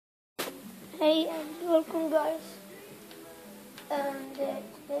Hey and welcome guys, and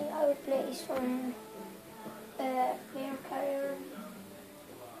today I will play some player carrier.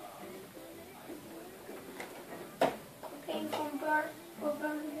 Playing from Bar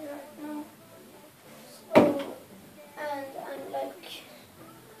right now. So, and I'm like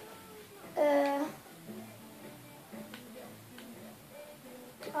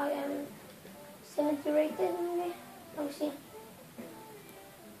I am 70 rated maybe. Let me see.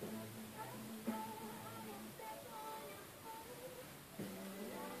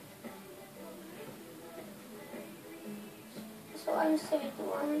 So I'm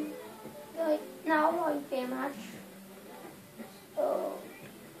 71. Like now I play a match. So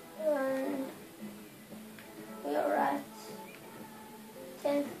we are at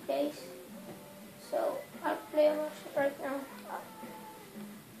 10th place. So I'll play a match right now.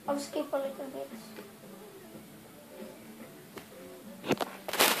 I'll skip a little bit.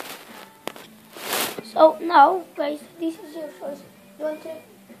 So now guys, this is your choice. You want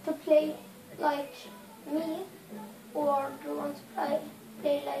to play like me, or do you want to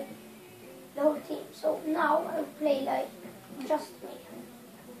play like the whole team? So now I'll play like just me.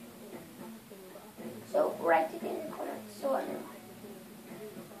 So write it in the comments so I know.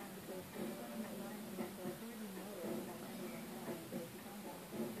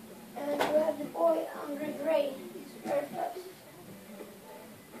 And we have the boy Andre Gray. He's very fast.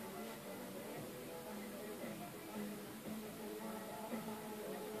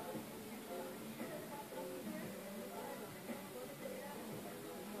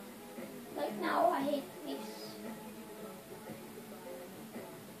 Like now I hate this.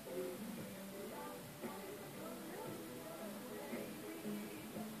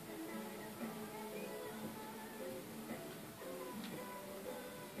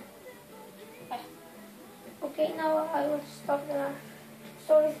 Okay, now I will stop the match.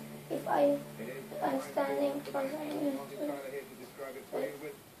 Sorry if I'm standing because I'm used to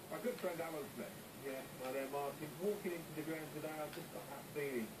it. My good friend Alan's met. Yeah, my name Martin. Walking into the ground today, I've just got that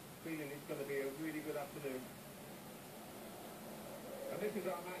feeling it's going to be a really good afternoon. And this is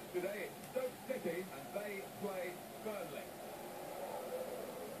our match today. It's Stoke City, and they play Burnley.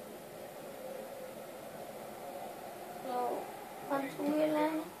 So, on to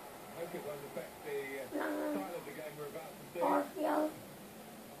Milan. Hope it won't affect the style of the game we're about to see. Martial.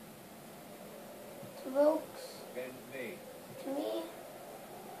 To Wilkes. Then me. To me.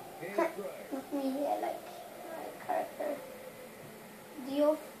 Here's Gray. Not me, I like my character.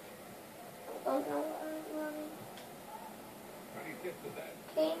 Diouf. Don't know what I'm running. And he's just as that.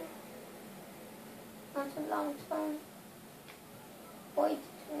 Kane. On to Longstone. Boyd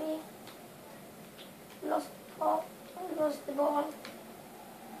to me. Lost the ball. Lost the ball.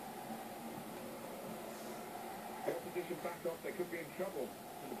 The opposition back off, they could be in trouble.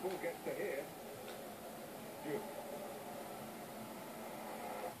 And the ball gets to here. Good.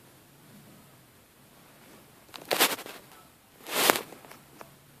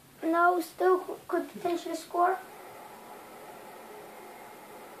 Now still could potentially score.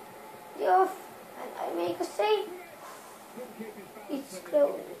 Diouf. And I make a save. It's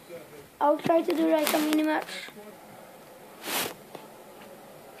close. I'll try to do like a mini match.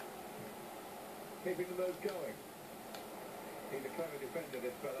 Keeping the move going. He's a clever defender,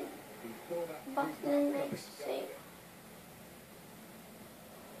 this fella. He saw that. But then makes a save.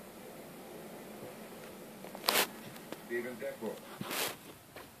 Steven Deckworth.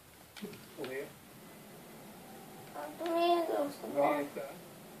 Still here. To me, and lost the ball.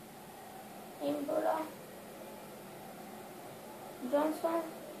 Imbola. Johnson.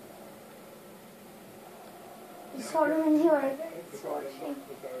 It's harder when you are watching,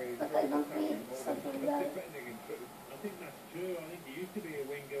 but I don't need something bad. I think that's true. I think he used to be a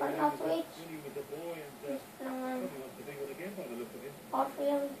winger But not wait. when he was a boy, and probably wants to be one again by the look of it.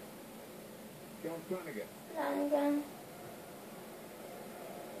 Orpheum. John Flanagan. Flanagan.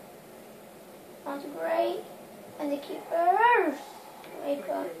 On to Gray. And the keepers make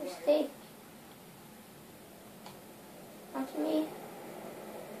a mistake. On to me.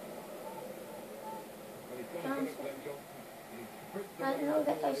 Johnson. I know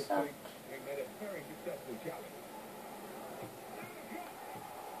that I suck. He made a very successful challenge.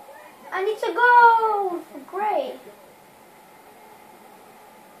 And it's a goal for Gray.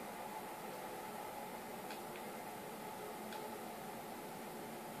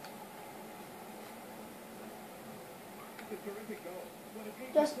 It's a terrific goal.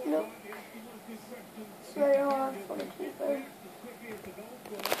 Just look. It's very hard for the keeper.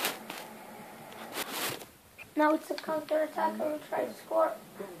 Now it's a counter attack. I will try to score.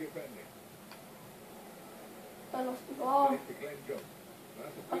 I lost the ball.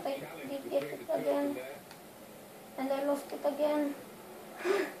 That's a But big I challenge did between get the it two of again. them there. And I lost it again. Go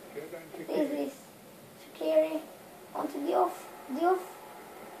down This Shaqiri. is Shaqiri onto the off.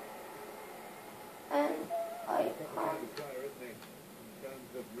 And I Quite a can't good player, isn't he? In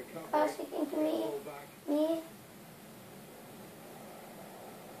terms of recovery. pass it into me. Ball back.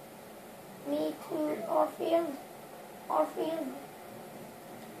 Me to Orfield.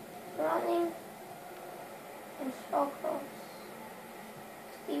 Running. And shot cross.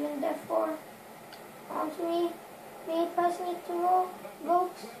 Steven Defore onto me. Me passing it to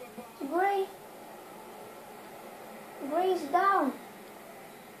Vokes. To Gray. Gray's down.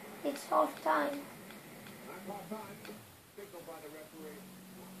 It's half time. And half time. Signal by the referee.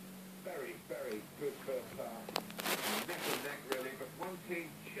 Very, very good first half. Neck and neck really, but one team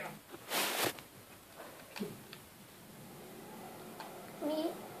just... Me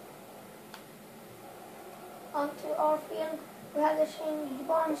onto Orfield. We had to change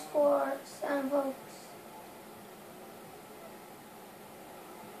Barnes for Sam Vokes.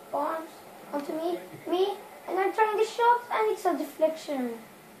 Barnes onto me, and I'm trying the shot, and it's a deflection.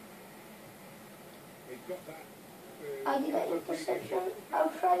 He's got that. I did an interception. I'll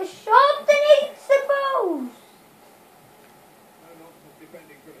try the shot, and it's the post. No nonsense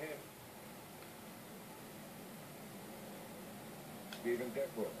defending from him.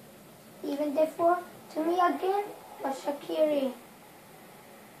 Even therefore, to me again, but Shaqiri.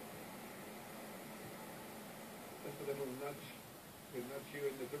 Just a little nudge to nudge you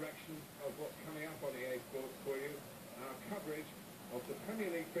in the direction of what's coming up on EA Sports for you. Our coverage of the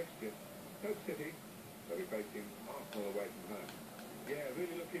Premier League fixture. Stoke City, they'll be facing Arsenal away from home. Yeah,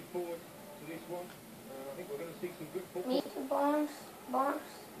 really looking forward to this one. I think we're going to see some good football. Me to Barnes. We're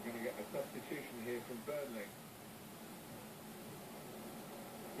going to get a substitution here from Burnley.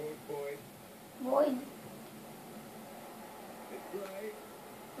 Boyd. It's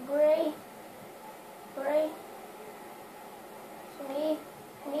Gray. To me.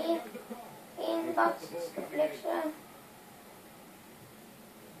 In box deflection.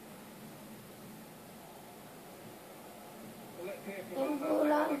 In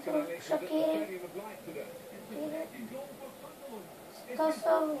Bulan to Shaqiri.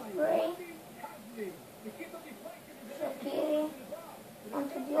 Castle Gray. Shaqiri.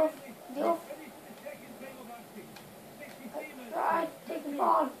 Onto Diouf. Right, take the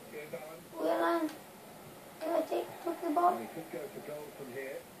ball. Whelan. Took the ball. He could go for goal from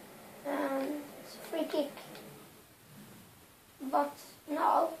here. And it's a free kick. But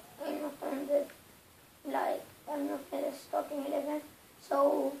now I'm not on the starting 11.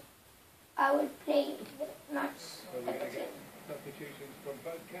 So I will play the match So we're at going the to get team. substitutions from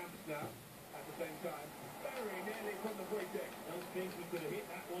both camps now at the same time. Very nearly from the free kick. Don't think he could have hit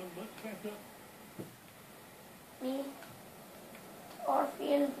that one much better. Me.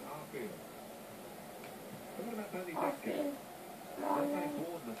 Orfield. So what about Danny Decker? Orfield. They'll play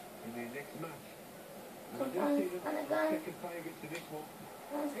Bournemouth in their next match. And I do see them second favourites in this one.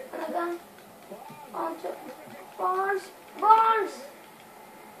 And again. Onto Barnes.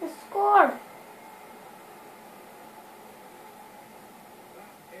 He scored.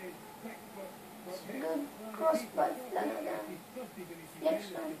 That is textbook from him. Good cross by Flanagan.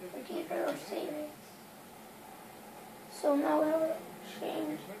 Deflection. The keeper of saving. So now we have a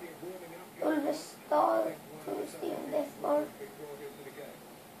change. Ulvestal to Steven Defore.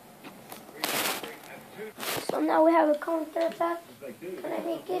 So now we have a counter attack. Can I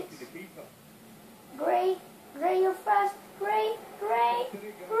make it? Gray, you're fast. Gray.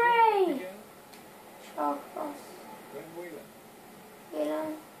 Shot cross.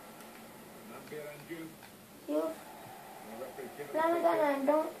 Whelan. Diouf. Flanagan and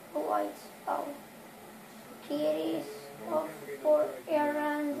don't know why it's foul. Shaqiri is off for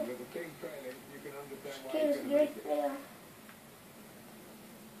Iran. Shaqiri is a great player.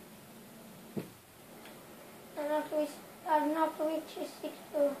 Arnautovic is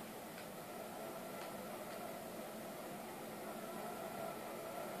 6'2".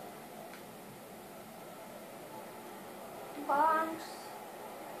 Barnes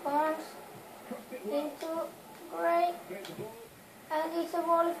into Gray, and it's a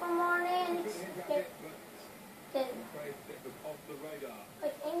volley from Marley, and it's deflected. I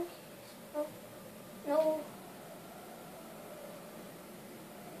think. No.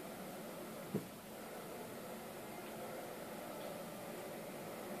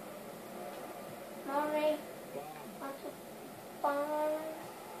 Marley.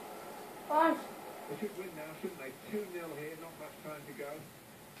 Barnes. They should win now, shouldn't they? 2-0 here, not much time to go.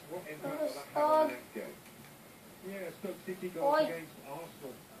 What impact will that have on the next game? Yeah, Stoke City goes against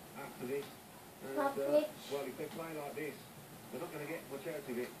Arsenal after this. And, well, if they play like this, They're not going to get much out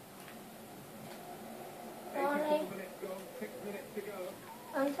of it. Alright. 84 minutes gone, 6 minutes to go.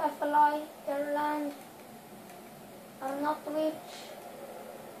 And Tafalai, Ireland, I'm not rich.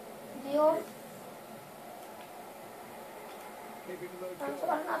 Dios, Keeping the load and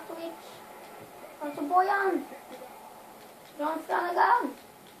short. I'm not rich. And to Boyan, John Flanagan.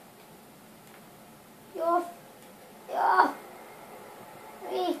 Dios, yeah.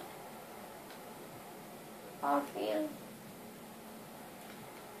 Me. Arfield.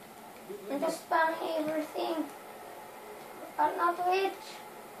 I'm just spamming everything. I'm not rich.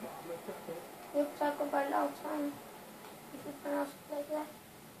 You talk about loud time. If you pronounce it like that.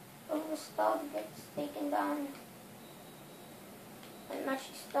 All the stuff gets taken down. And match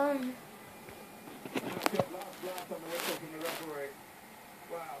is done. That's it, last on the whistle from the referee.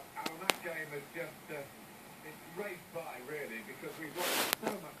 Wow, our match game has just, it's raced by really, because we've got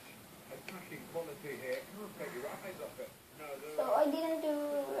so much attacking quality here. Can't take your eyes off it. No, So I didn't do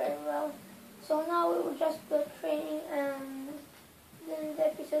very well. So now we will just go training and then the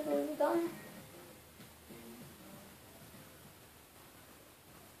episode will be done.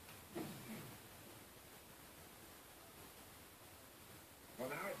 Well,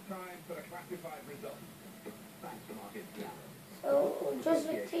 now it's time for the classified results. So just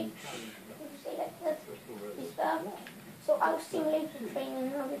to teach, say like that, is back. So I'll simulate the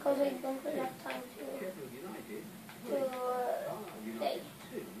training now because I don't really have time to play.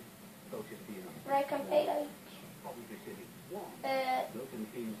 But I can play like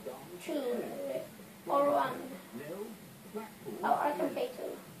 2 or 1. Oh, I can play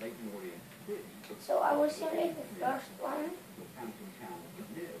 2. So I will simulate the first one.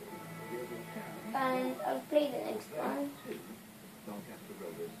 And I'll play the next one.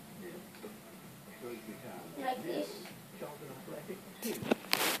 Like this.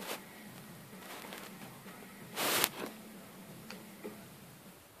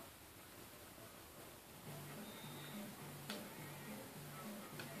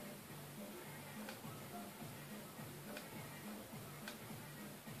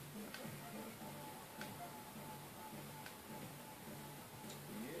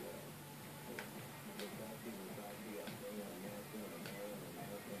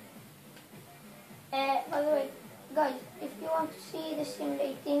 By the way, guys, if you want to see the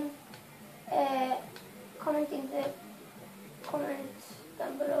simulating, comment in the comments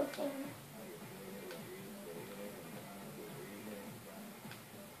down below.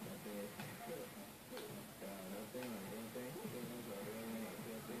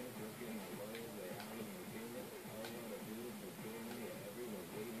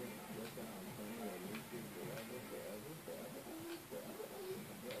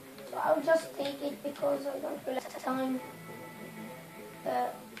 So I'll just take it because I don't really have time.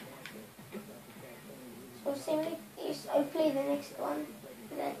 So simulate this, I'll play the next one,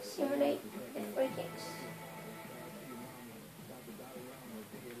 then simulate the free kicks.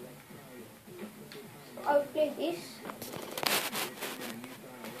 So I'll play this.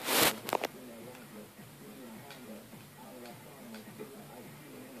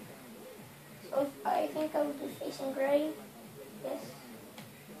 So I think I will be facing grey. Yes.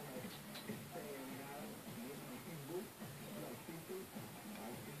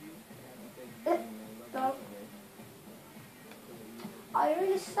 No. I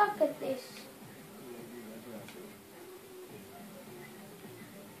really suck at this.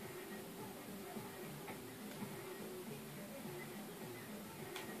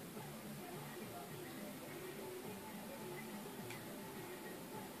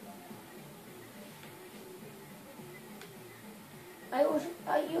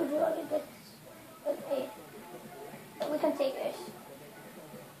 I usually get A. But we can take this.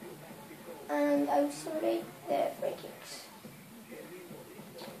 And I will simulate the free kicks.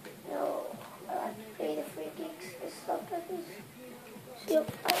 No, I like to play the free kicks. It's stuff like this.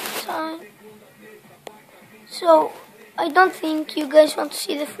 So I don't think you guys want to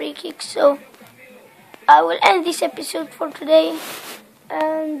see the free kicks. So I will end this episode for today.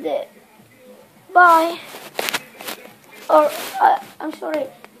 And bye. Or I'm sorry.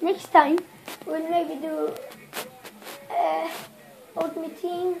 Next time we'll maybe do ultimate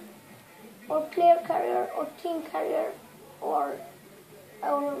team, or player carrier, or team carrier, or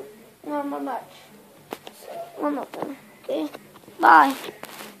our normal match. So one of them. Okay. Bye.